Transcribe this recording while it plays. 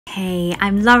Hey,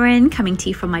 I'm Lauren, coming to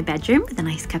you from my bedroom with a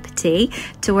nice cup of tea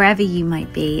to wherever you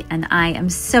might be, and I am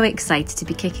so excited to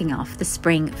be kicking off the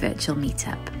spring virtual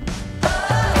meetup.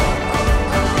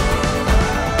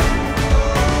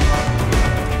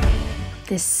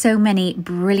 There's so many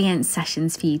brilliant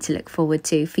sessions for you to look forward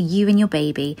to for you and your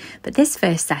baby, but this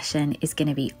first session is going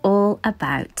to be all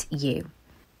about you.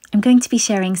 I'm going to be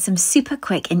sharing some super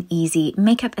quick and easy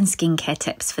makeup and skincare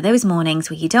tips for those mornings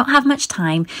where you don't have much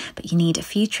time, but you need a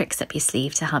few tricks up your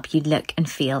sleeve to help you look and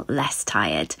feel less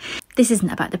tired. This isn't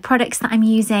about the products that I'm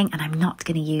using, and I'm not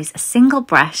going to use a single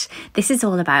brush. This is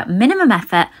all about minimum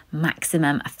effort,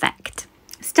 maximum effect.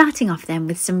 Starting off then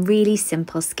with some really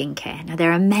simple skincare. Now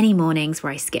there are many mornings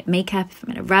where I skip makeup if I'm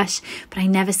in a rush, but I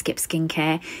never skip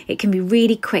skincare. It can be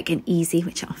really quick and easy,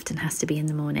 which it often has to be in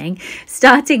the morning.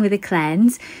 Starting with a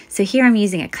cleanse. So here I'm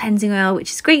using a cleansing oil,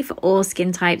 which is great for all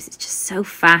skin types. It's just so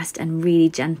fast and really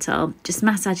gentle. Just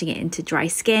massaging it into dry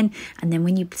skin, and then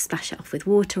when you splash it off with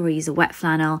water or use a wet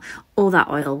flannel, all that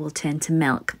oil will turn to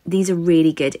milk. These are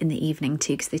really good in the evening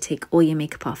too, because they take all your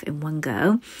makeup off in one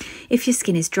go. If your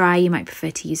skin is dry, you might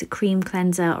prefer to use a cream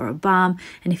cleanser or a balm,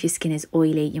 and if your skin is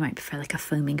oily, you might prefer like a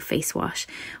foaming face wash.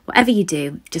 Whatever you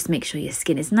do, just make sure your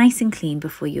skin is nice and clean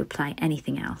before you apply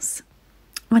anything else.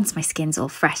 Once my skin's all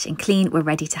fresh and clean, we're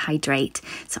ready to hydrate.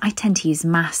 So I tend to use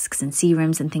masks and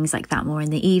serums and things like that more in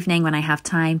the evening when I have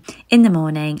time. In the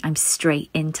morning, I'm straight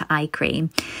into eye cream.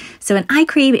 So an eye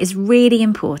cream is really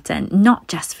important, not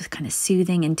just for kind of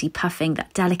soothing and depuffing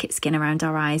that delicate skin around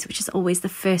our eyes, which is always the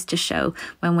first to show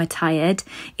when we're tired.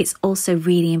 It's also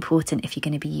really important if you're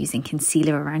going to be using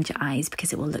concealer around your eyes,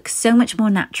 because it will look so much more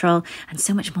natural and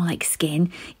so much more like skin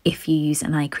if you use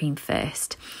an eye cream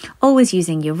first. Always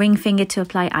using your ring finger to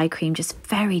apply eye cream, just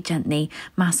very gently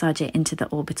massage it into the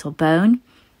orbital bone.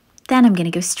 Then I'm going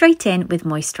to go straight in with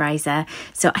moisturiser.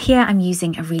 So here I'm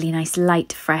using a really nice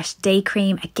light fresh day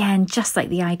cream. Again, just like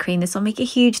the eye cream, this will make a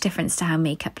huge difference to how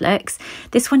makeup looks.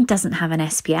 This one doesn't have an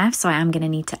SPF, so I am going to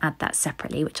need to add that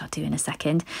separately, which I'll do in a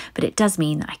second, but it does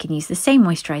mean that I can use the same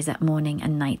moisturiser morning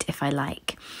and night if I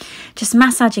like. Just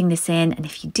massaging this in, and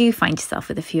if you do find yourself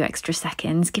with a few extra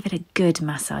seconds, give it a good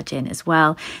massage in as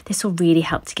well. This will really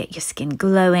help to get your skin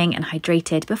glowing and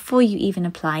hydrated before you even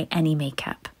apply any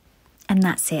makeup. And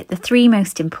that's it, the 3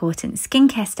 most important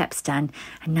skincare steps done.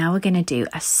 And now we're going to do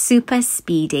a super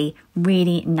speedy,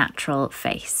 really natural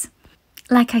face.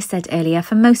 Like I said earlier,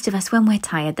 for most of us, when we're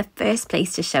tired, the first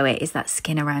place to show it is that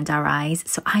skin around our eyes.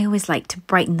 So I always like to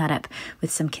brighten that up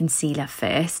with some concealer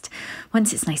first.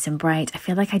 Once it's nice and bright, I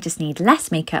feel like I just need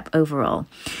less makeup overall.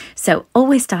 So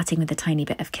always starting with a tiny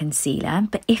bit of concealer.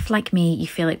 But if, like me, you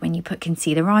feel like when you put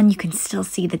concealer on, you can still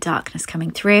see the darkness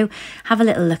coming through, have a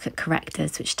little look at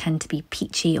correctors, which tend to be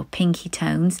peachy or pinky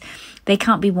tones. They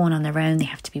can't be worn on their own. They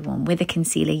have to be worn with a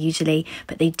concealer usually,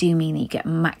 but they do mean that you get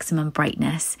maximum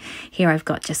brightness. Here I've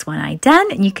got just one eye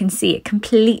done, and you can see it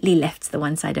completely lifts the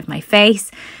one side of my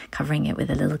face, covering it with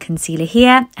a little concealer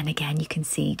here. And again, you can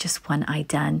see just one eye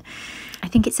done. I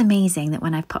think it's amazing that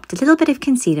when I've popped a little bit of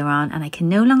concealer on and I can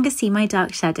no longer see my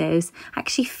dark shadows, I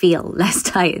actually feel less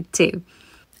tired too.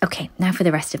 Okay, now for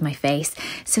the rest of my face.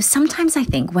 So sometimes I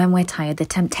think when we're tired, the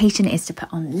temptation is to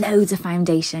put on loads of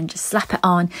foundation, just slap it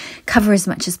on, cover as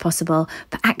much as possible,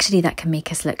 but actually that can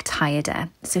make us look tireder.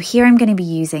 So here I'm going to be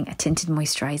using a tinted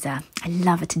moisturiser. I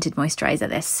love a tinted moisturiser.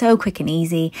 They're so quick and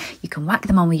easy. You can whack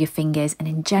them on with your fingers, and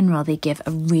in general, they give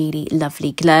a really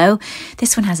lovely glow.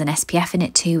 This one has an SPF in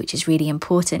it too, which is really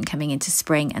important coming into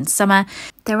spring and summer.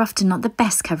 They're often not the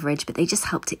best coverage, but they just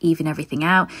help to even everything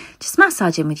out. Just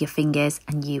massage in with your fingers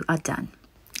and you are done.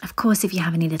 Of course, if you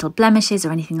have any little blemishes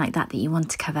or anything like that you want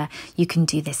to cover, you can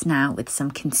do this now with some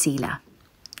concealer.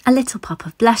 A little pop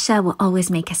of blusher will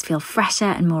always make us feel fresher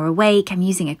and more awake. I'm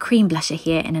using a cream blusher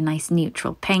here in a nice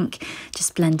neutral pink,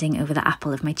 just blending over the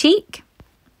apple of my cheek.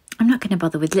 I'm not going to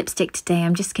bother with lipstick today.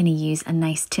 I'm just going to use a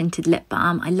nice tinted lip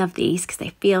balm. I love these because they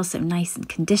feel so nice and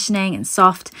conditioning and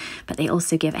soft, but they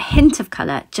also give a hint of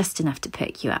colour, just enough to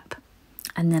perk you up.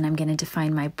 And then I'm going to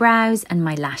define my brows and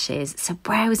my lashes. So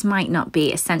brows might not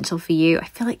be essential for you. I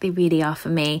feel like they really are for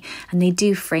me, and they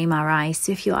do frame our eyes.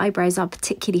 So if your eyebrows are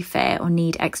particularly fair or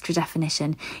need extra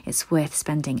definition, it's worth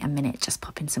spending a minute just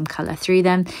popping some colour through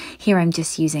them. Here I'm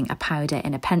just using a powder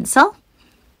in a pencil.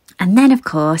 And then, of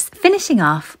course, finishing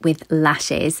off with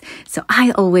lashes. So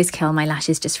I always curl my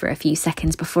lashes just for a few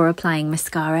seconds before applying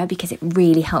mascara, because it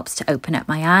really helps to open up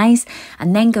my eyes.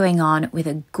 And then going on with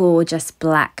a gorgeous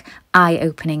black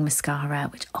eye-opening mascara,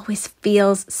 which always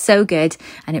feels so good,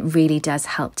 and it really does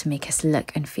help to make us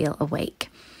look and feel awake.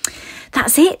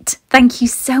 That's it. Thank you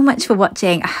so much for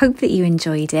watching. I hope that you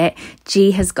enjoyed it.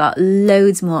 G has got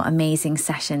loads more amazing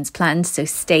sessions planned, so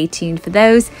stay tuned for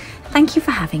those. Thank you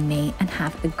for having me and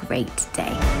have a great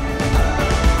day.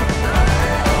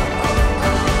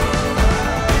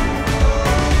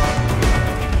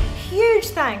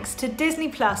 Thanks to Disney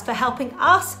Plus for helping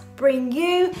us bring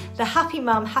you the Happy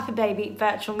Mum, Happy Baby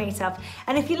virtual meetup.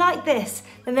 And if you like this,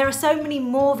 then there are so many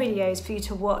more videos for you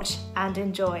to watch and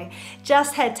enjoy.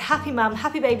 Just head to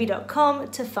happymumhappybaby.com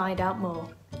to find out more.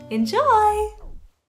 Enjoy!